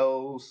 3 of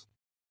those.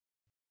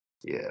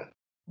 Yeah.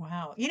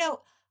 Wow.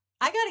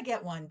 I got to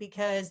get one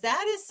because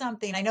that is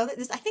something I know that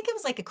I think it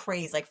was like a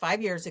craze like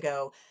 5 years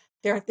ago.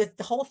 The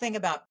whole thing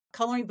about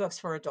coloring books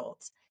for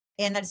adults.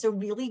 And that's a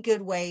really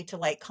good way to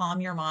like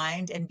calm your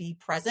mind and be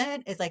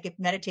present. It's like if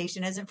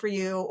meditation isn't for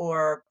you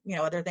or,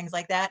 other things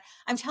like that.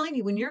 I'm telling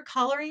you, when you're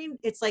coloring,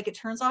 it's like it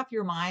turns off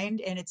your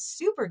mind and it's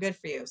super good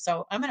for you.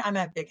 So I'm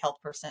a big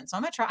health person. So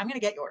I'm going to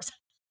get yours.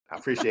 I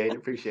appreciate it.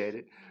 Appreciate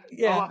it. I'm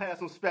Yeah. gonna have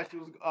some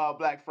specials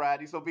Black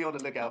Friday, so be on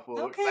the lookout for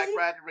it. Black Okay.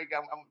 Friday, Rick,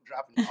 I'm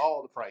dropping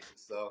all the prices,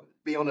 so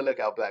be on the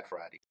lookout Black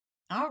Friday.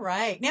 All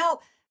right. Now,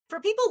 for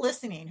people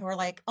listening who are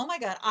like, oh my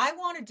God, I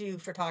want to do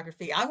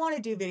photography. I want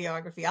to do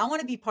videography. I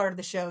want to be part of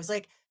the shows.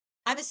 Like,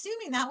 I'm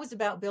assuming that was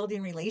about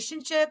building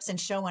relationships and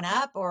showing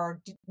up.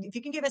 Or if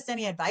you can give us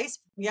any advice,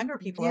 younger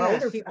people or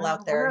older Yes, people out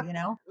when there,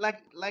 I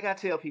like I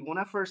tell people when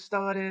I first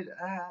started,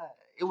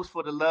 it was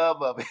for the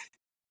love of it.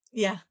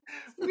 Yeah.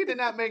 We did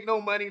not make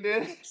no money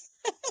then.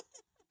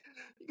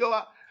 You go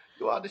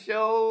out to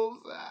shows.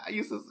 I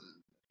used to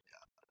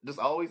just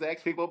always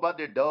ask people about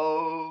their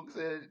dogs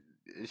and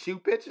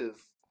shoot pictures.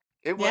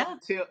 It Yeah.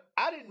 wasn't until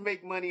I didn't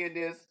make money in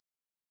this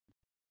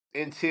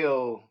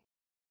until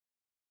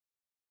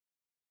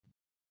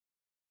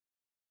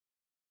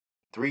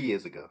 3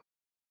 years ago.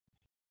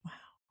 Wow.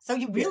 So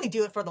you Yeah, really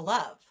do it for the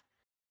love.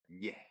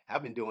 yeah.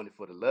 I've been doing it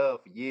for the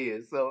love for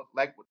years.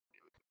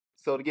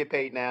 So to get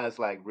paid now is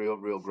like real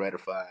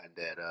gratifying.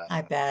 That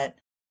I bet.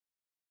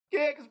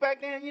 yeah, because back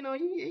then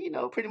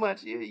pretty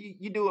much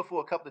you do it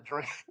for a couple of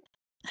drinks.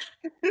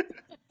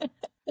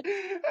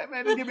 Hey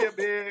man, just give me a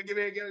beer, give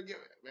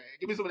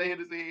me some of the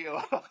Hennessy,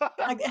 or,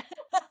 I get-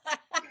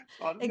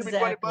 or just give me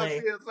 $20 exactly.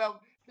 here or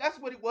something. That's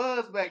what it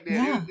was back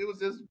then. Yeah. It was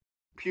just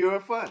pure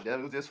fun. That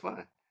was just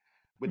fun.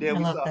 But then I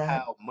we love saw that.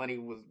 how money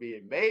was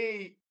being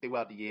made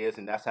throughout the years,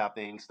 and that's how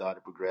things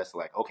started to progress.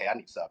 Like, okay, I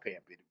need to start paying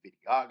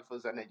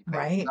videographers. I need to pay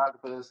Right.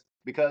 photographers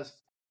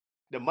because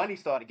the money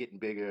started getting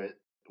bigger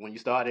when you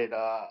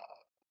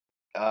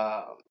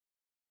uh,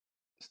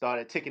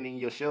 started ticketing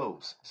your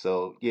shows.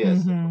 So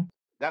yes, Hmm.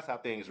 that's how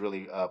things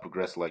really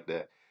progress like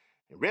that.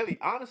 And really,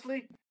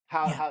 honestly,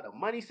 how Yeah. how the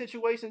money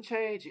situation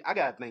changed, I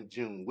gotta thank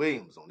June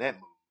Williams on that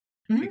move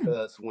Mm.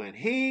 because when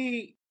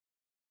he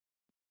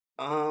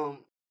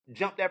um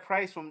jumped that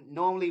price from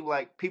normally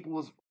like people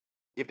was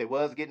if they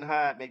was getting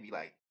hired maybe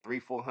like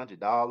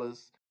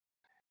 $300-400,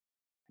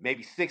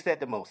 maybe six at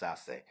the most, I'll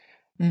say.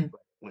 Mm.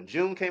 When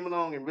June came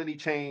along and really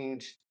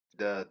changed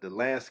the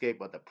landscape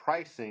of the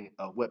pricing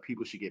of what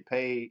people should get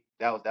paid,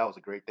 that was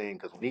a great thing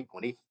because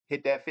when he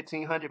hit that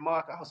 1,500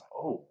 mark, I was like,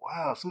 oh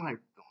wow, somebody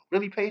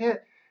really pay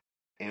that,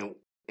 and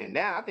and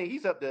now I think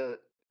he's up to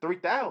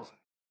 3,000.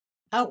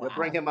 Oh, They'll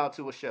bring wow. him out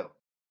to a show.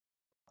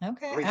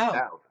 Okay. Three Oh,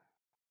 thousand.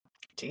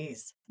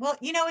 geez. Well,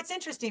 it's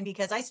interesting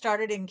because I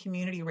started in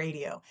community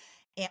radio.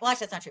 Well,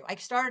 actually, that's not true. I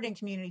started in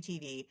community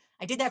TV.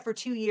 I did that for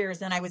 2 years.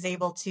 Then I was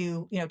able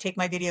to, take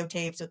my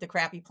videotapes with the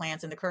crappy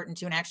plants and the curtain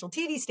to an actual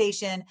TV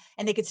station,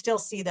 and they could still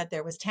see that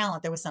there was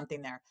talent. There was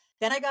something there.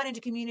 Then I got into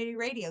community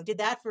radio, did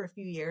that for a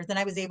few years. Then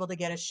I was able to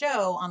get a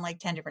show on like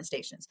 10 different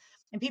stations.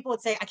 And people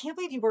would say, I can't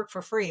believe you work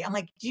for free. I'm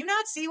like, do you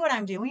not see what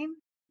I'm doing?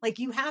 Like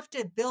you have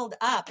to build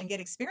up and get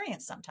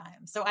experience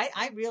sometimes. So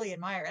I really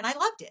admire it. And I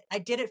loved it. I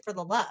did it for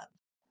the love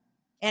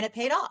and it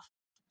paid off,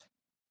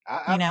 I,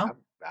 you I know? I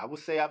I would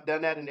say I've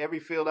done that in every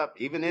field up,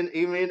 even in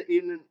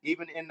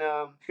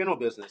funeral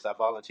business. I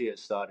volunteered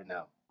starting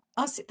out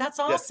Oh, that's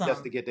just to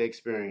awesome. get the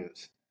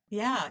experience.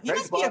 Yeah. You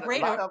Crazy must be a part, a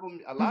great lot art. of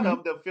them, a lot Hmm.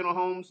 of the funeral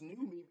homes knew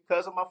me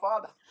because of my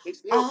father. They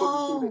still put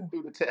me through the Oh,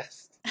 through the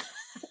test.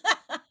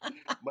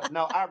 But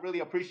no, I really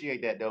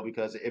appreciate that though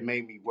because it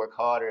made me work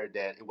harder.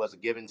 That it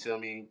wasn't given to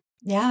me,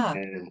 yeah.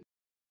 and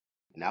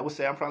and I would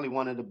say I'm probably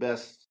one of the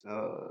best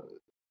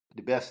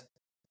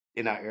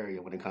in our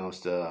area when it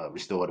comes to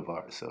restorative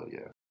art. So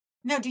yeah.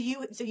 No,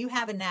 so you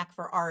have a knack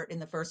for art in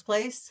the first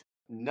place?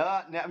 No,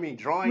 I mean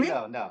drawing.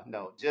 Really? No.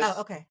 Oh, Just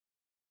okay.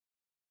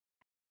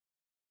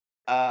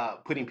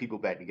 putting people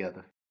back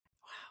together.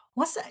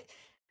 What's that?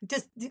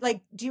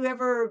 Do you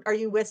ever, are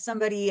you with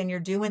somebody and you're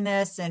doing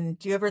this? And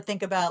do you ever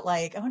think about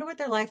like, I wonder what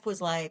their life was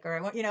like?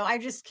 Or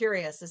I'm just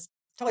curious. It's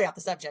totally off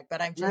the subject,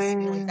 but I'm just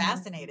really Man,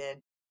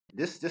 fascinated.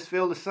 this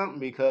field is something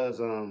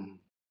because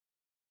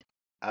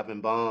I've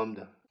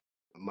embalmed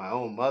my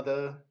own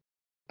mother,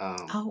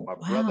 Oh, my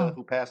brother wow.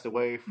 who passed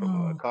away from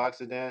a Oh, car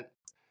accident,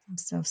 I'm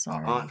so my aunt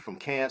sorry. from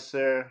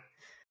cancer.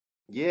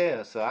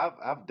 Yeah, so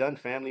I've done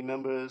family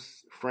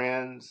members,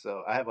 friends,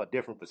 so I have a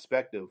different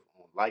perspective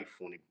on life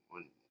when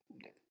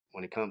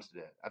it comes to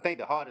that. I think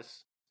the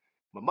hardest.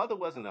 My mother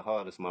wasn't the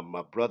hardest.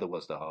 My brother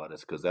was the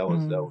hardest because that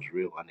was Mm.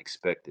 real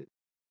unexpected.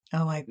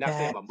 Oh, I Not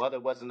saying bet. my mother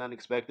wasn't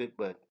unexpected,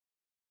 but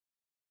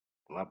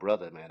My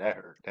brother, man, that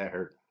hurt. That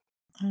hurt.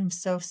 I'm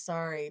so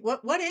sorry.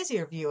 What is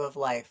your view of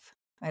life?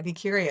 I'd be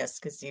curious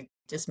because you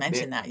just Live,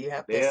 mentioned that you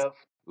have this. live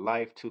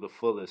life to the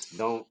fullest.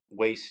 Don't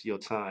waste your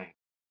time.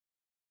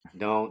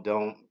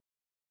 Don't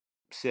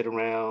sit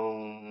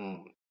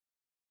around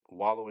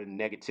wallowing in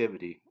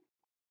negativity.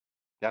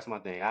 That's my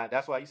thing.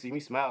 That's why you see me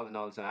smiling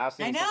all the time.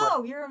 I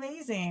know, you're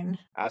amazing.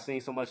 I've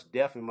seen so much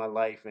death in my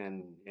life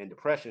and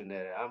depression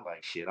that I'm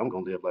like, shit, I'm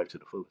gonna live life to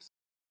the fullest.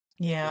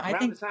 Yeah, And I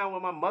around the think, time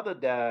when my mother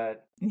died,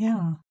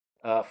 yeah.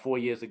 4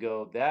 years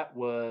ago, that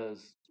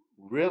was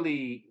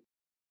really,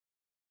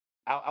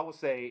 I would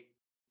say,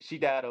 she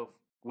died of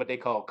what they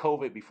call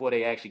COVID before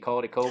they actually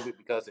called it COVID,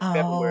 because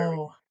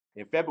Oh,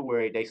 in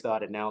February they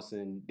started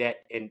announcing that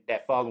in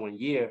that following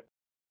year,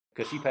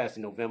 because she passed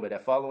in November.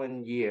 That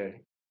following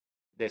year,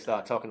 they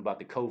started talking about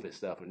the COVID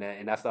stuff, and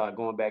I started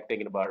going back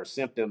thinking about her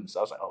symptoms.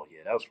 I was like, oh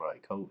yeah, that was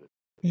right, COVID.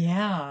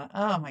 yeah.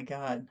 Oh my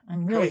God.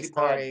 I'm really Crazy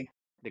part, sorry.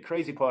 the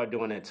crazy part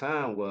during that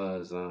time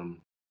was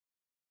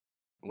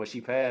when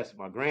she passed,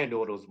 my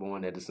granddaughter was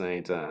born at the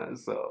same time,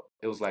 so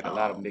it was like a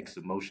lot of Oh. mixed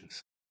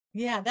emotions.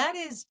 Yeah, that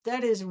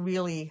is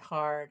really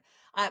hard.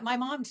 My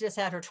mom just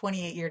had her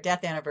 28-year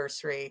death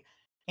anniversary,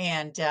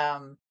 and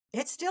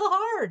it's still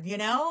hard, you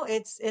know.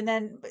 It's and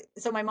then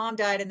so my mom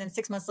died, and then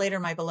 6 months later,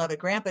 my beloved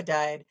grandpa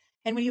died.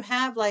 And when you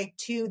have like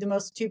two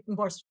most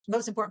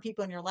important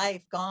people in your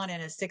life gone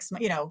in a 6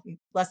 month,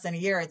 less than a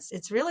year,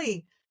 it's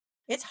really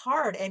it's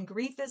hard, and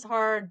grief is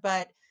hard.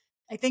 But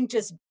I think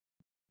just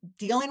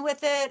dealing with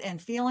it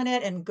and feeling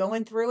it and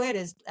going through it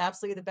is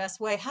absolutely the best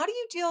way. How do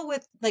you deal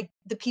with like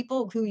the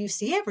people who you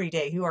see every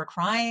day who are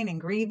crying and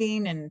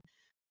grieving, and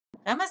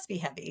that must be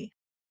heavy?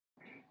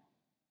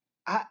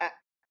 I, I,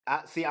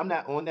 I see. I'm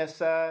not on that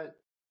side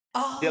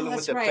Oh, dealing with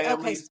that's the right. Okay.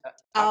 families.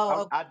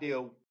 Oh, I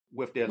deal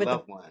with their with the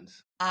loved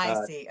ones. I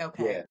Uh, see.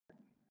 Okay. yeah, yeah.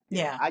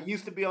 Yeah. I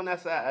used to be on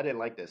that side. I didn't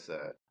like that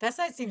side. That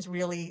side seems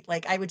really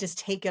like I would just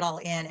take it all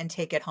in and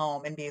take it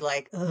home and be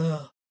like,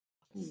 ugh.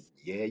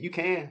 Yeah, you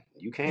can.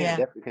 You can. Yeah.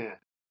 Definitely can.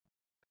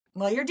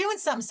 Well, you're doing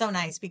something so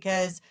nice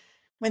because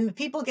when the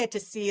people get to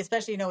see,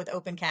 especially, with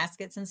open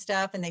caskets and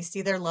stuff, and they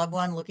see their loved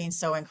one looking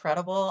so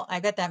incredible, I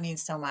bet that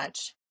means so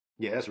much.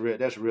 Yeah, that's real.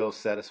 That's real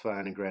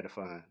satisfying and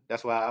gratifying.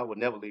 That's why I would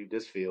never leave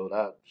this field.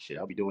 I'll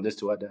be doing this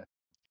till I die.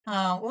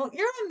 Oh, well,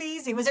 you're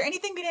amazing. Was there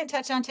anything we didn't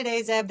touch on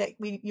today, Zeb, that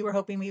you were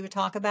hoping we would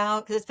talk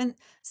about? Because it's been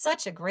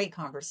such a great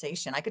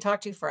conversation. I could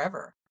talk to you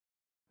forever.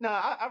 No,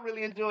 I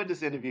really enjoyed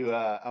this interview.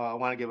 I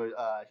want to give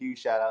a, huge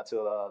shout out to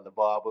the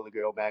Bar Bully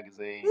Girl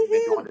magazine.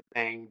 Been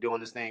Woohoo!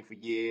 doing this thing for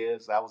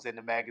years. I was in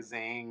the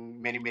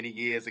magazine many, many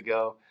years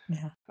ago.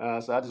 Yeah.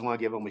 So I just want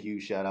to give them a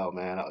huge shout out,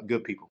 man.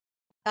 Good people.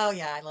 Oh,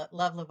 yeah. I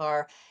love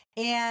LeVar.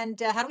 And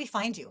how do we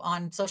find you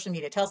on social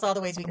media? Tell us all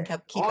the ways we can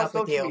keep On up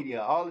with social you.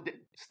 media,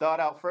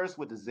 start out first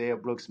with the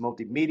Zeb Brooks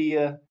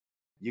Multimedia.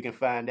 You can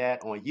find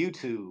that on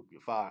YouTube.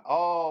 You'll find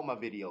all my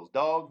videos,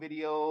 dog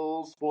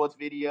videos, sports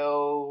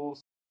videos,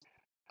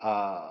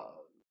 uh,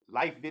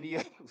 life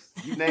videos,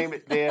 you name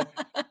it there.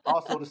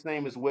 Also the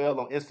same as well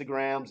on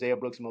Instagram, Zeb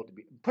Brooks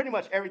Multimedia. Pretty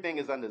much everything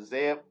is under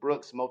Zeb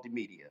Brooks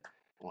Multimedia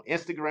on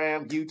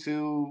Instagram,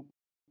 YouTube,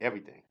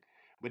 everything.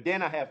 But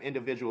then I have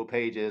individual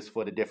pages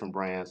for the different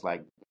brands,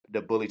 like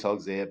the Bully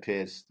Talk Zeb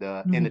Pitch,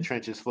 the In the Mhm.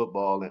 Trenches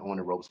Football, and On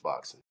the Ropes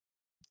Boxing.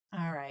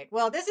 All right.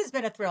 Well, this has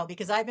been a thrill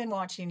because I've been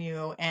watching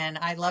you and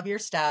I love your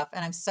stuff.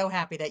 And I'm so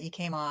happy that you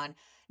came on.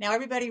 Now,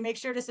 everybody, make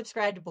sure to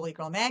subscribe to Bully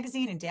Girl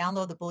Magazine and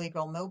download the Bully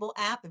Girl mobile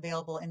app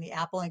available in the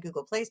Apple and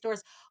Google Play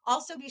stores.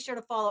 Also, be sure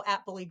to follow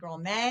at Bully Girl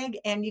Mag.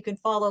 And you can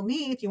follow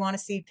me if you want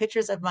to see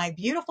pictures of my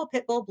beautiful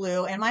pit bull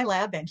Blue and my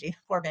lab Benji.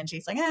 Poor Benji.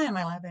 It's like,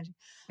 my lab Benji.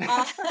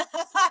 Uh,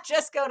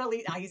 just go to,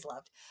 he's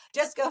loved.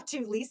 Just go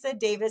to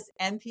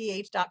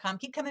lisadavismph.com.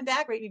 Keep coming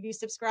back, rate, review,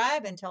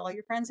 subscribe, and tell all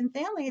your friends and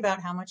family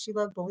about how much you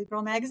love Bully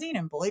Girl Magazine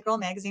and Bully Girl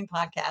Magazine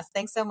podcast.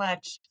 Thanks so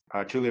much.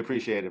 I truly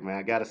appreciate it, man.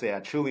 I got to say, I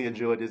truly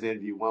enjoyed this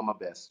interview. One of my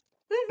best.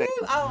 Thank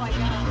Woohoo! you. Oh my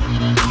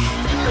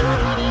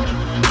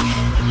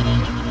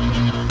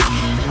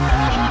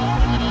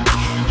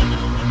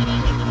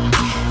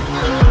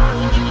God.